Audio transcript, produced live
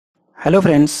Hello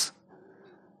friends,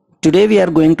 today we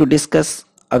are going to discuss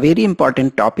a very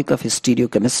important topic of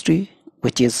stereochemistry,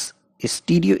 which is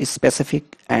stereospecific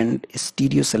and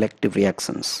stereoselective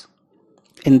reactions.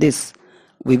 In this,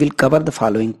 we will cover the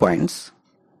following points: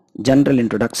 general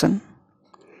introduction,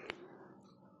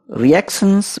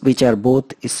 reactions which are both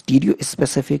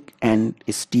stereospecific and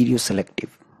stereoselective.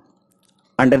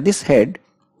 Under this head,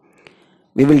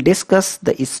 we will discuss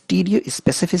the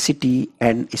stereospecificity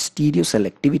and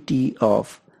stereoselectivity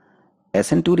of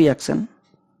SN2 reaction,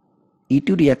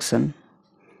 E2 reaction,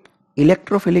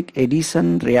 electrophilic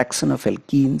addition reaction of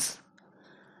alkenes,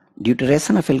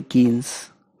 deuteration of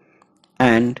alkenes,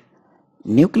 and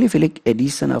nucleophilic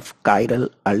addition of chiral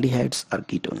aldehydes or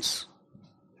ketones.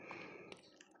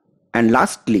 And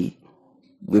lastly,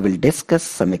 we will discuss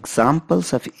some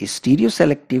examples of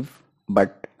stereoselective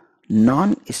but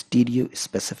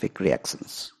non-stereospecific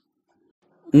reactions.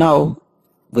 Now,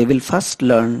 we will first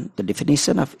learn the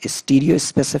definition of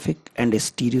stereospecific and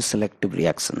stereoselective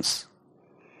reactions.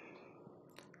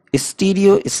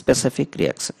 Stereospecific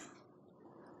reaction.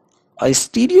 A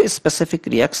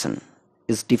stereospecific reaction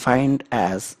is defined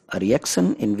as a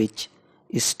reaction in which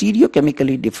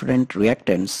stereochemically different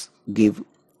reactants give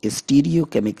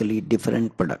stereochemically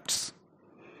different products.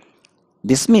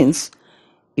 This means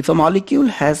if a molecule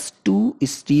has two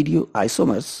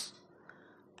stereoisomers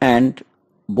and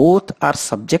both are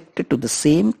subjected to the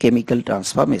same chemical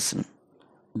transformation,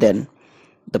 then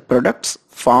the products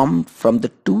formed from the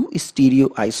two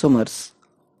stereoisomers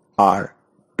are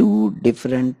two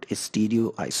different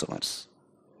stereoisomers.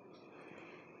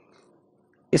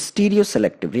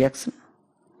 Stereoselective reaction.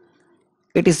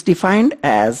 It is defined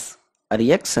as a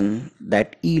reaction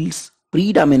that yields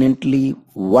predominantly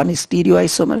one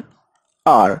stereoisomer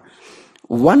or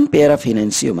one pair of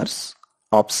enantiomers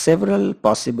of several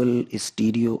possible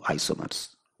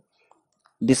stereoisomers.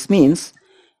 This means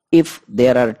if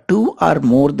there are two or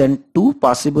more than two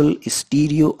possible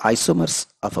stereoisomers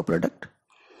of a product,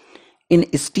 in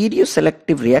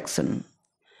stereoselective reaction,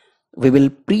 we will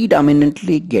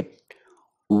predominantly get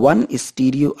one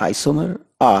stereoisomer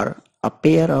or a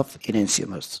pair of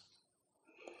enantiomers.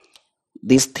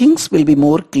 These things will be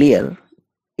more clear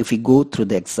if we go through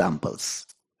the examples.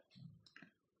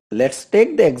 Let's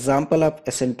take the example of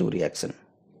SN2 reaction.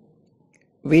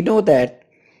 We know that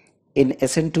in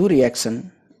SN2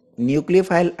 reaction,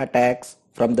 nucleophile attacks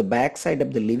from the back side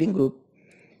of the leaving group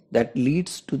that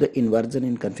leads to the inversion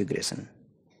in configuration.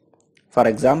 For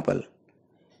example,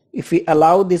 if we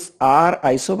allow this R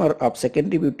isomer of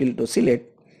secondary butyl tosylate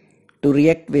to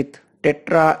react with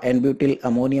tetra and butyl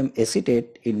ammonium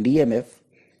acetate in DMF,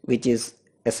 which is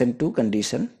SN2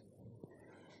 condition,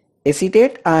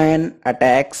 acetate ion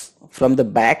attacks from the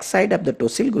back side of the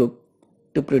tosyl group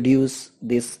to produce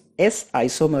this S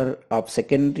isomer of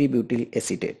secondary butyl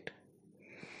acetate.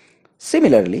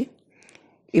 Similarly,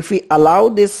 if we allow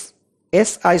this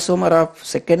S isomer of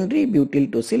secondary butyl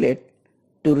tosylate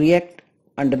to react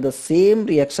under the same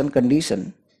reaction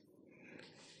condition,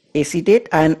 acetate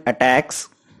ion attacks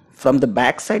from the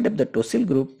back side of the tosyl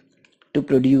group to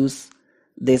produce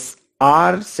this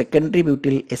R secondary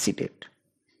butyl acetate.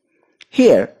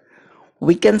 Here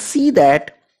we can see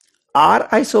that R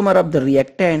isomer of the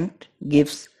reactant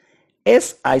gives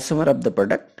S isomer of the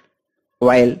product,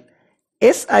 while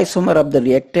S isomer of the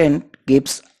reactant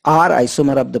gives R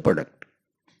isomer of the product.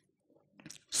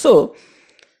 So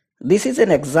this is an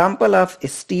example of a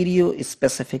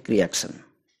stereospecific reaction.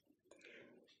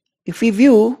 If we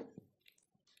view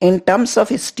in terms of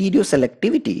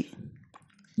stereoselectivity,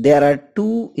 there are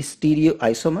two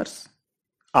stereoisomers,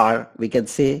 or we can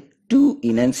say two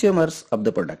enantiomers of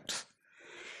the products.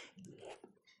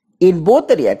 In both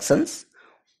the reactions,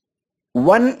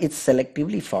 one is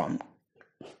selectively formed.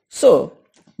 So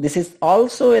this is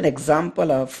also an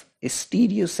example of a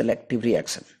stereoselective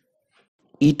reaction.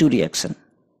 E2 reaction.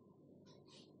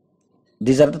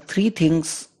 These are the three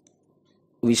things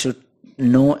we should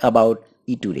know about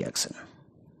E2 reaction.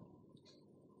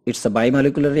 It's a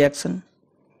bimolecular reaction.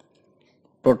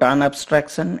 Proton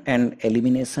abstraction and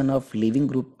elimination of leaving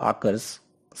group occurs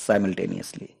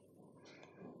simultaneously.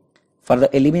 For the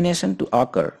elimination to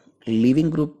occur, leaving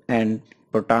group and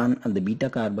proton on the beta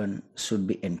carbon should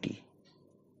be empty.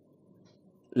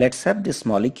 Let's have this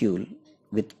molecule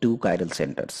with two chiral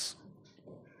centers.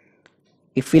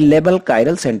 If we label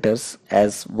chiral centers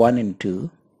as 1 and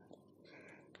 2,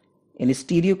 in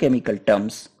stereochemical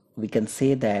terms, we can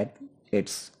say that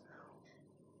it's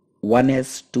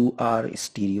 1s2r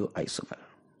stereoisomer.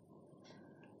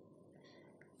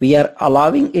 We are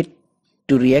allowing it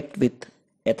to react with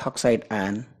ethoxide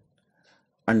ion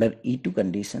under E2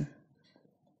 condition.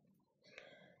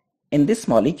 In this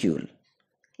molecule,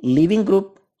 leaving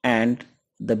group and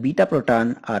the beta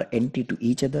proton are anti to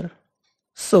each other.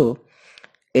 So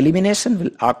elimination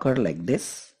will occur like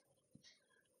this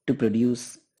to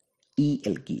produce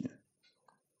E-alkene.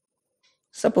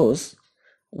 Suppose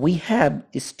we have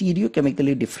a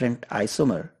stereochemically different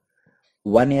isomer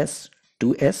 1s,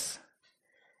 2s,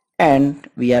 and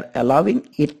we are allowing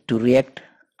it to react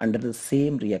under the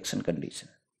same reaction condition.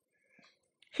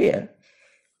 Here,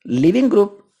 leaving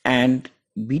group and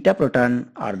beta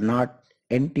proton are not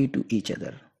anti to each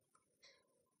other.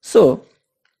 So,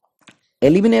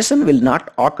 elimination will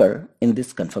not occur in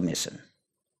this conformation.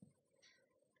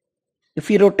 If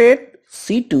we rotate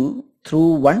C2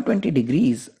 through 120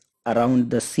 degrees around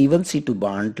the C1-C2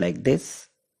 bond like this,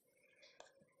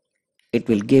 it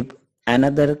will give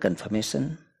another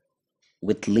conformation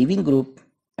with leaving group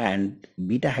and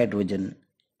beta hydrogen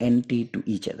anti to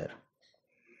each other.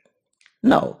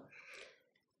 Now,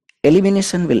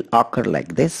 elimination will occur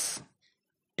like this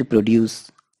to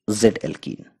produce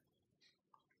Z-alkene.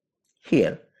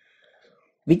 Here,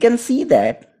 we can see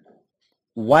that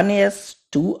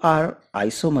 1s2r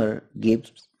isomer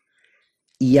gives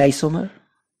E-isomer,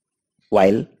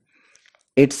 while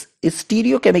its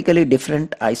stereochemically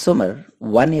different isomer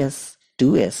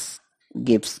 1s2s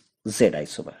gives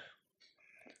Z-isomer.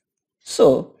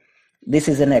 So, this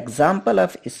is an example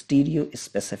of a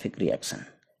stereospecific reaction.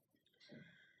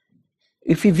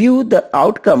 If we view the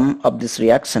outcome of this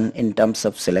reaction in terms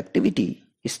of selectivity,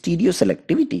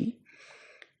 stereoselectivity,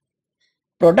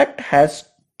 product has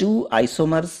two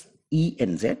isomers E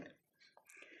and Z.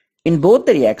 In both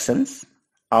the reactions,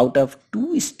 out of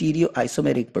two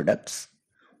stereoisomeric products,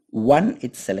 one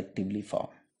is selectively formed.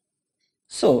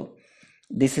 So,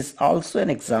 this is also an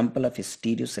example of a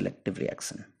stereoselective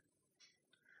reaction.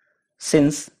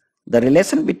 Since the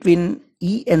relation between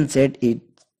E and Z is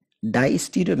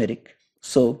distereomeric,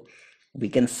 so we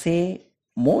can say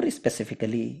more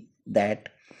specifically that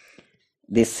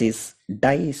this is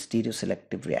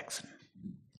distereoselective reaction.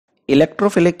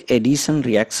 Electrophilic addition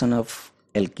reaction of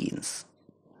alkenes.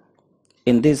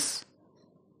 In this,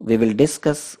 we will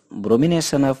discuss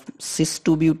bromination of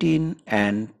cis-2-butene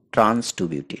and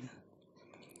trans-2-butene.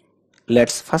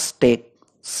 Let's first take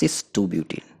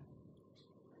cis-2-butene.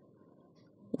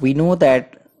 We know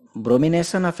that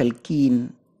bromination of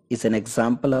alkene is an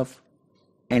example of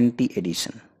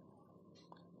anti-addition.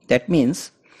 That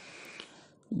means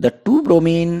the two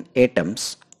bromine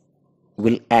atoms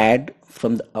will add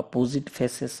from the opposite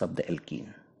faces of the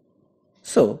alkene.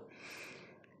 So,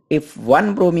 if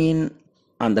one bromine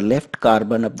on the left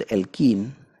carbon of the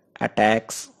alkene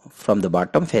attacks from the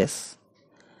bottom face,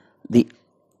 the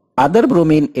other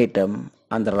bromine atom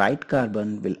on the right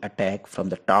carbon will attack from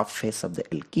the top face of the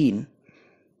alkene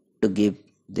to give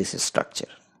this structure.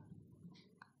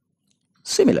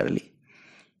 Similarly,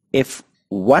 if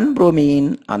one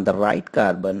bromine on the right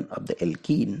carbon of the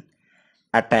alkene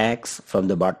attacks from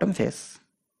the bottom face,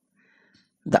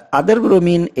 the other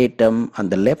bromine atom on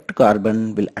the left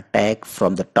carbon will attack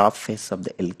from the top face of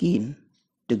the alkene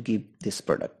to give this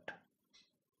product.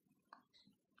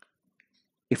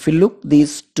 If we look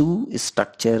these two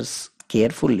structures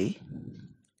carefully,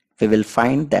 we will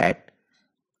find that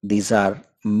these are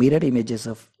mirror images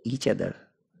of each other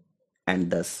and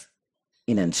thus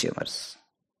enantiomers.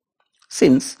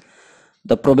 Since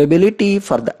the probability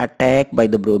for the attack by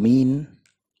the bromine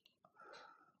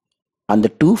on the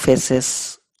two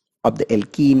faces of the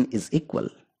alkene is equal,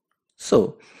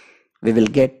 so we will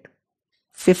get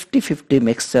 50-50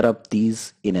 mixture of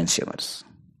these enantiomers.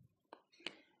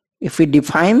 If we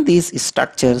define these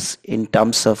structures in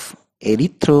terms of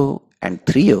Erythro and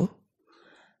Threo,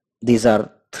 these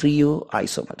are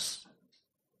stereoisomers.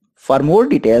 For more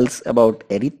details about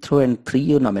Erythro and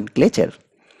Threo nomenclature,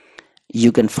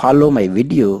 you can follow my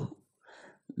video,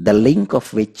 the link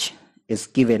of which is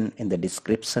given in the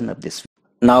description of this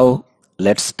video. Now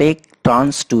let's take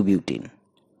trans-2-butene.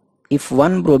 If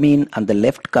one bromine on the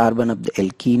left carbon of the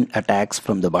alkene attacks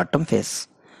from the bottom face,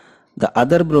 the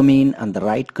other bromine on the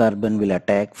right carbon will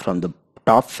attack from the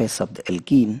top face of the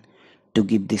alkene to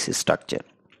give this structure.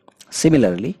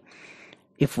 Similarly,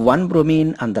 if one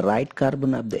bromine on the right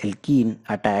carbon of the alkene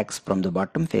attacks from the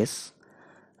bottom face,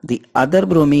 the other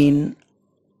bromine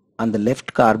on the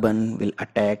left carbon will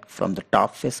attack from the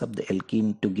top face of the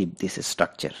alkene to give this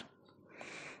structure.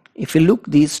 If we look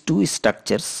these two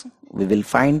structures, we will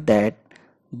find that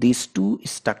these two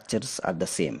structures are the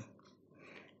same.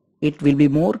 It will be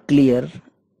more clear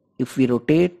if we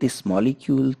rotate this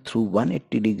molecule through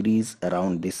 180 degrees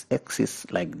around this axis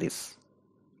like this.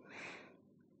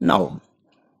 Now,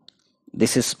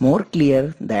 this is more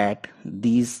clear that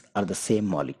these are the same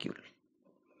molecule.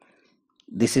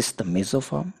 This is the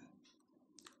mesoform.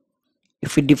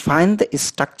 If we define the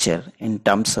structure in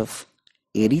terms of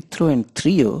Erythro and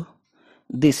Threo,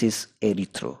 this is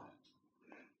erythro.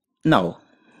 Now,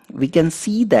 we can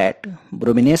see that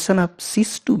bromination of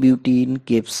cis-2-butene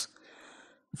gives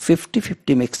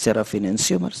 50-50 mixture of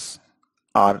enantiomers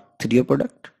or Threo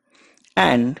product,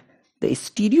 and the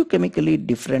stereochemically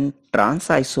different trans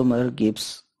isomer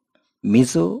gives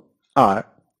meso or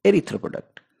erythro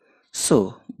product.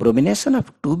 So, bromination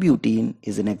of 2-butene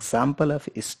is an example of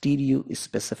a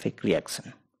stereospecific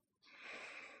reaction.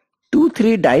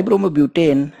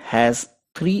 2,3-dibromobutane has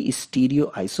 3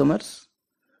 stereoisomers,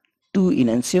 2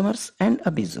 enantiomers and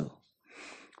a meso.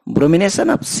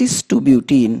 Bromination of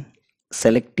cis-2-butene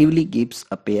selectively gives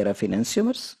a pair of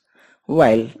enantiomers,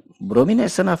 while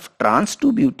bromination of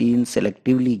trans-2-butene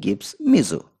selectively gives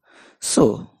meso.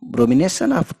 So,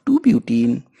 bromination of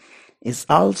 2-butene is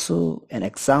also an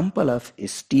example of a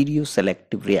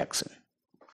stereoselective reaction.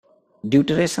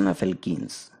 Deuteration of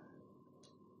alkenes.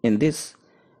 In this,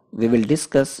 we will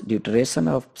discuss deuteration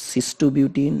of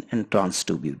cis-2-butene and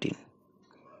trans-2-butene.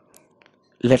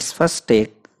 Let's first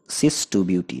take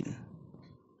cis-2-butene.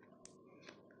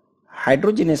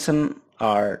 Hydrogenation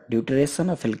or deuteration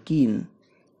of alkene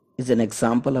is an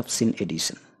example of syn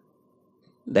addition.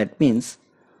 That means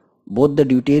both the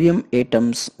deuterium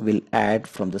atoms will add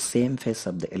from the same face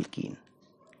of the alkene.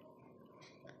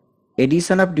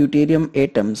 Addition of deuterium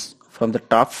atoms from the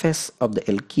top face of the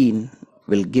alkene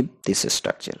will give this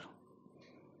structure,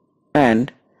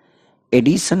 and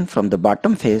addition from the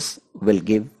bottom face will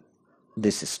give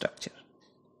this structure.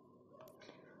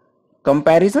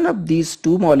 Comparison of these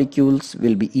two molecules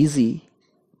will be easy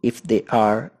if they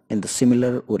are in the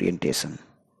similar orientation.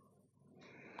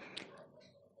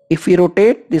 If we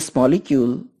rotate this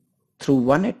molecule through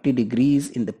 180 degrees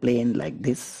in the plane like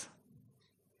this,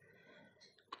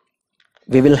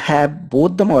 we will have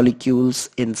both the molecules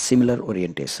in similar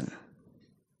orientation.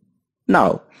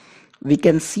 Now, we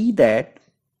can see that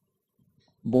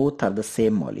both are the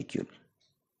same molecule.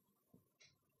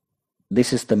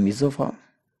 This is the mesoform.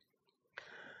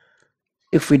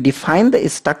 If we define the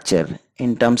structure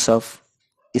in terms of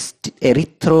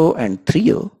Erythro and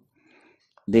Threo,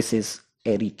 this is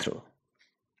erythro.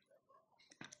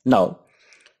 Now,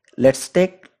 let's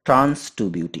take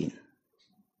trans-2-butene.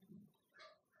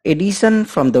 Addition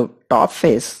from the top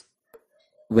face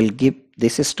will give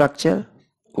this structure,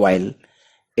 while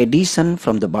addition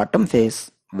from the bottom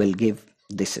face will give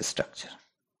this structure.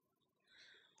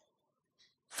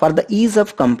 For the ease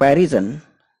of comparison,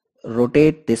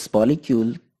 rotate this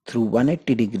molecule through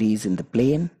 180 degrees in the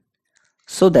plane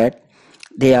so that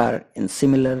they are in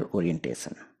similar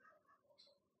orientation.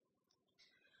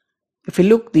 If we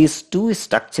look these two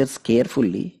structures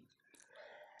carefully,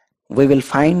 we will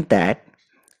find that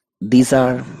these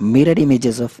are mirror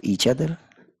images of each other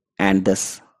and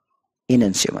thus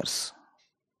enantiomers.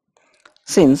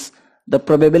 Since the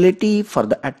probability for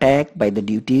the attack by the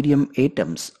deuterium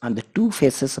atoms on the two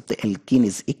faces of the alkene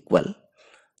is equal,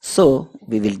 so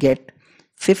we will get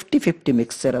 50-50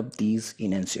 mixture of these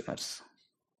enantiomers.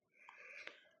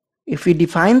 If we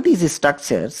define these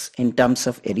structures in terms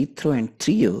of erythro and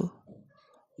threo,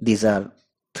 these are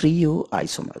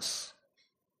stereoisomers.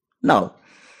 Now,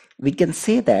 we can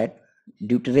say that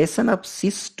deuteration of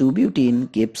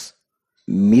cis-2-butene gives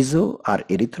meso or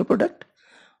erythro product,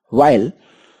 while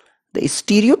the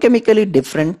stereochemically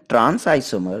different trans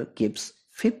isomer gives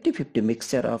 50-50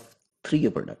 mixture of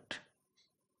threo product.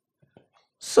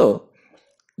 So,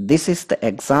 this is the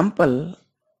example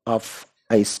of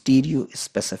a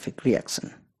stereospecific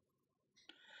reaction.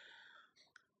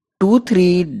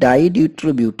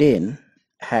 2,3-dideuterobutane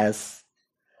has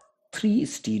 3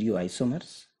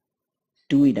 stereoisomers,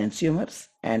 2 enantiomers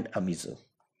and a meso.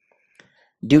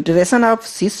 Deuteration of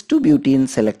cis-2-butene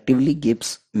selectively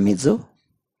gives meso,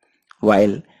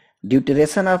 while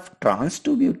deuteration of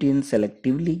trans-2-butene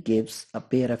selectively gives a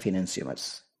pair of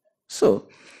enantiomers. So,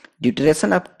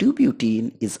 deuteration of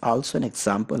 2-butene is also an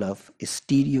example of a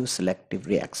stereoselective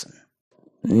reaction.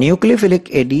 Nucleophilic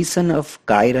addition of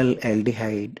chiral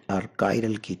aldehyde or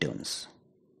chiral ketones.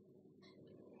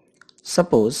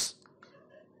 Suppose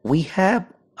we have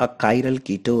a chiral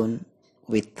ketone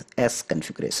with S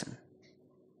configuration.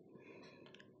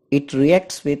 It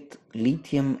reacts with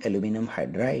lithium aluminum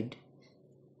hydride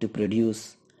to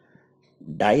produce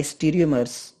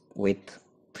distereomers with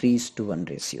 3:1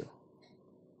 ratio.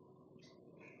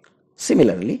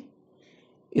 Similarly,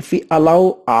 if we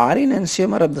allow R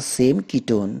enantiomer of the same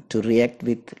ketone to react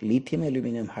with lithium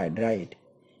aluminum hydride,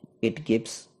 it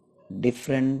gives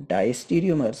different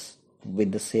distereomers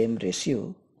with the same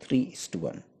ratio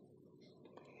 3:1.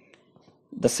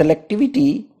 The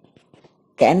selectivity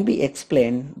can be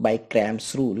explained by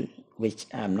Cramp's rule, which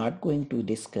I am not going to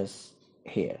discuss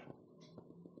here.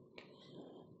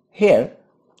 Here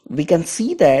we can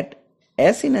see that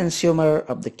S enantiomer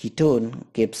of the ketone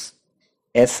gives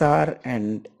Sr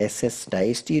and Ss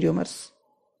diastereomers,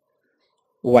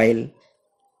 while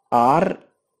R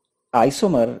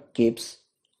isomer gives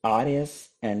Rs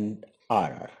and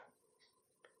Rr.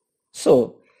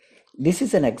 So this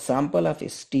is an example of a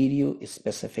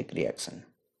stereospecific reaction.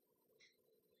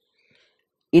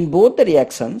 In both the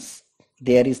reactions,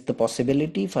 there is the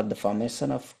possibility for the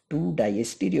formation of two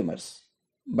diastereomers,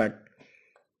 but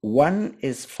one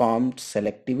is formed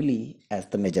selectively as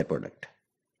the major product.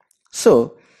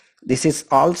 So this is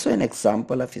also an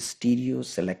example of a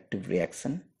stereoselective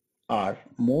reaction, or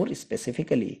more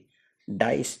specifically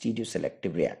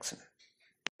distereoselective reaction.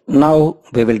 Now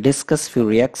we will discuss few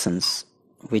reactions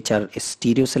which are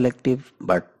stereoselective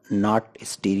but not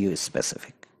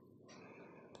stereospecific.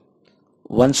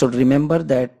 One should remember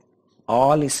that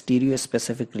all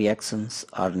stereospecific reactions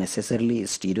are necessarily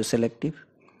stereoselective,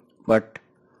 but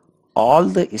all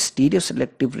the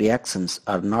stereoselective reactions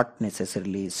are not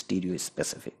necessarily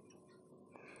stereospecific.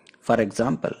 For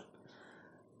example,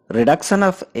 reduction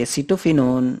of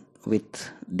acetophenone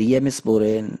with DMS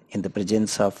borane in the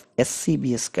presence of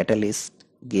SCBS catalyst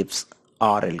gives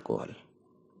R alcohol.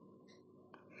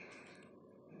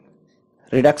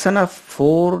 Reduction of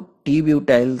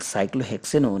 4-T-butyl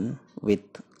cyclohexanone with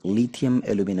lithium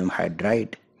aluminum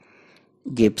hydride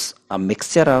gives a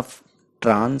mixture of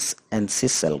trans and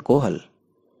cis alcohol,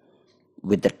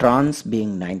 with the trans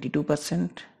being 92%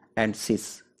 and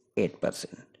cis 8%.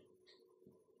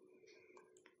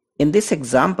 In this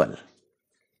example,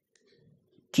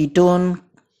 ketone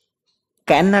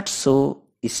cannot show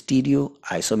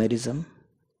stereoisomerism,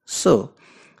 so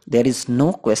there is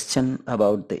no question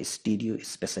about the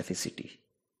stereospecificity.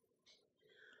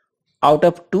 Out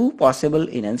of two possible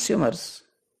enantiomers,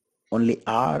 only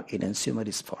R enantiomer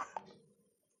is formed.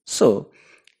 So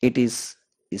it is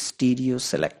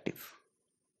stereoselective.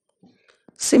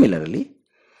 Similarly,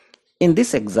 in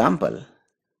this example,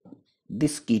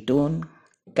 this ketone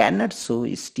cannot show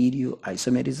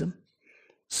stereoisomerism.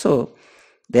 So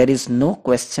there is no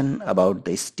question about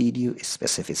the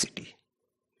stereospecificity.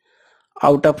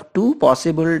 Out of two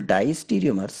possible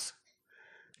diastereomers,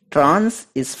 trans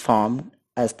is formed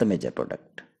as the major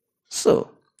product.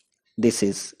 So this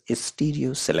is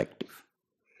stereoselective.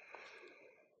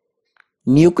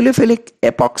 Nucleophilic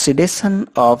epoxidation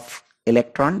of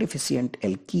electron deficient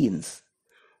alkenes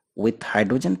with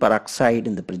hydrogen peroxide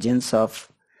in the presence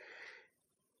of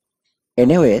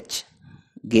NaOH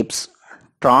gives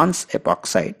trans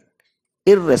epoxide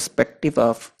irrespective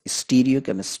of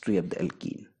stereochemistry of the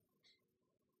alkene.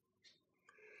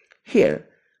 Here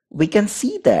we can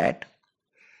see that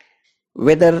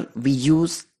whether we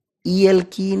use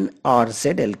E-alkene or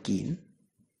Z-alkene,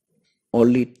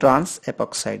 only trans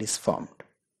epoxide is formed.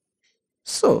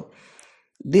 So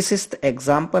this is the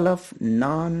example of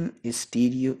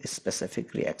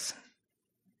non-stereospecific reaction.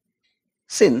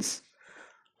 Since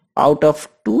out of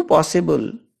two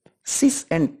possible cis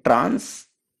and trans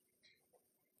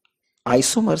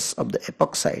isomers of the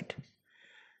epoxide,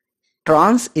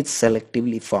 trans is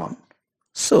selectively formed.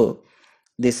 So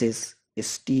this is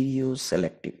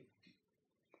stereoselective.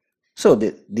 So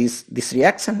this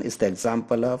reaction is the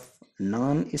example of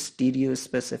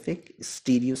non-stereospecific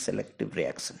stereoselective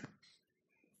reaction.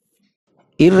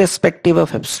 Irrespective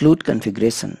of absolute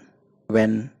configuration,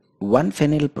 when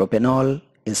 1-phenylpropanol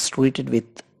is treated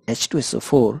with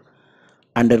H2SO4,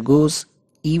 undergoes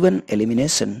even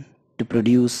elimination to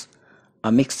produce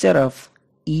a mixture of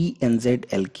E and Z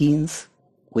alkenes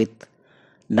with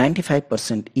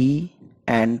 95% E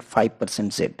and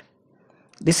 5% Z.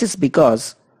 This is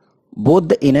because both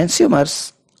the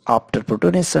enantiomers after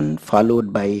protonation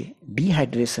followed by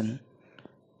dehydration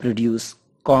produce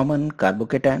common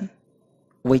carbocation,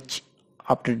 which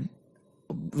after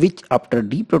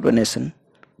deprotonation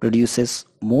produces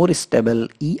more stable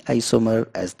E isomer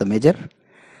as the major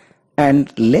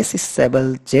and less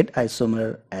stable Z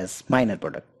isomer as minor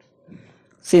product.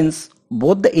 Since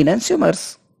both the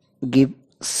enantiomers give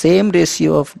same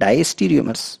ratio of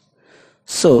diastereomers,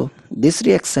 so this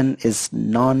reaction is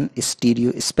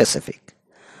non-stereospecific.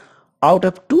 Out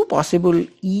of two possible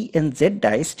E and Z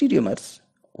diastereomers,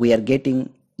 we are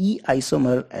getting E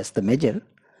isomer as the major,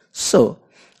 so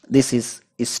this is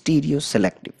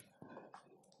stereoselective.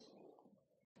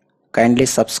 Kindly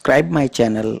subscribe my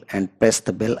channel and press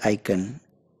the bell icon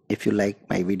if you like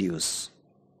my videos.